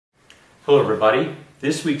Hello everybody,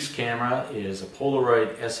 this week's camera is a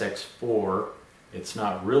Polaroid SX-4. It's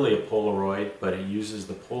not really a Polaroid, but it uses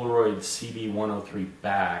the Polaroid CB103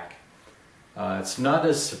 back. It's not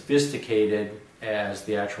as sophisticated as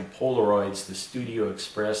the actual Polaroids, the Studio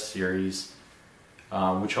Express series,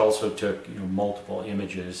 which also took multiple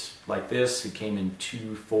images. Like this, it came in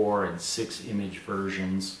 2, 4, and 6 image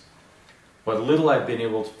versions. What little I've been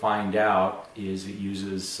able to find out is it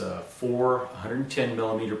uses 4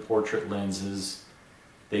 110mm portrait lenses.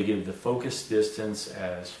 They give the focus distance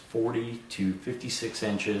as 40 to 56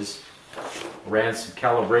 inches. Ran some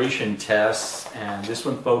calibration tests, and this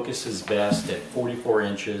one focuses best at 44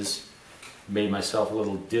 inches. Made myself a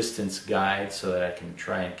little distance guide so that I can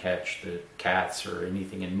try and catch the cats or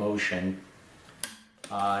anything in motion.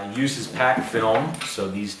 Uses pack film, so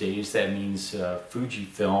these days that means Fuji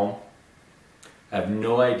film. I have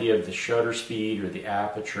no idea of the shutter speed or the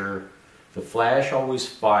aperture. The flash always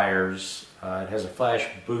fires. It has a flash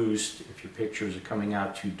boost if your pictures are coming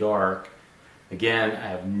out too dark. Again, I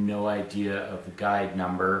have no idea of the guide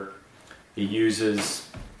number. It uses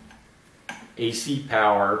AC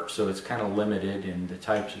power, so it's kind of limited in the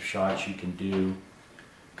types of shots you can do.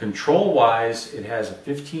 Control-wise, it has a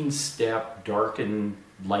 15-step darken,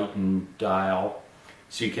 lighten dial.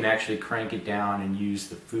 So you can actually crank it down and use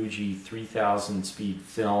the Fuji 3000 speed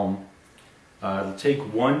film. It'll take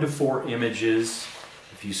 1 to 4 images.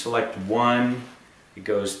 If you select 1, it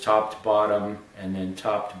goes top to bottom and then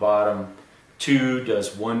top to bottom. 2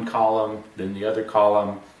 does 1 column, then the other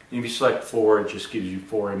column. And if you select 4, it just gives you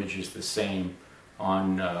 4 images the same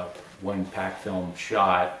on 1 pack film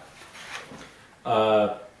shot.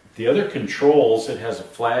 The other controls, it has a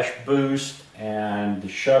flash boost and the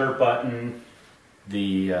shutter button,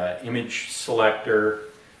 the image selector.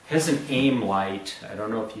 Has an aim light. I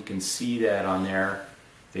don't know if you can see that on there.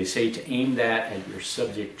 They say to aim that at your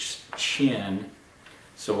subject's chin.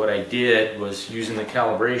 So what I did was, using the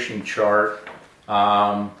calibration chart,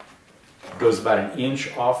 it goes about 1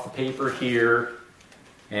 inch off the paper here,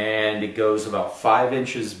 and it goes about 5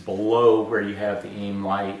 inches below where you have the aim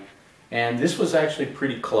light. And this was actually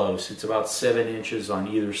pretty close. It's about 7 inches on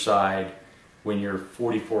either side when you're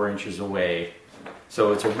 44 inches away.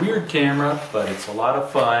 So it's a weird camera, but it's a lot of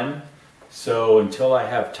fun. So until I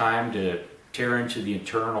have time to tear into the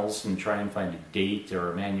internals and try and find a date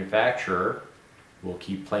or a manufacturer, we'll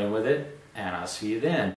keep playing with it, and I'll see you then.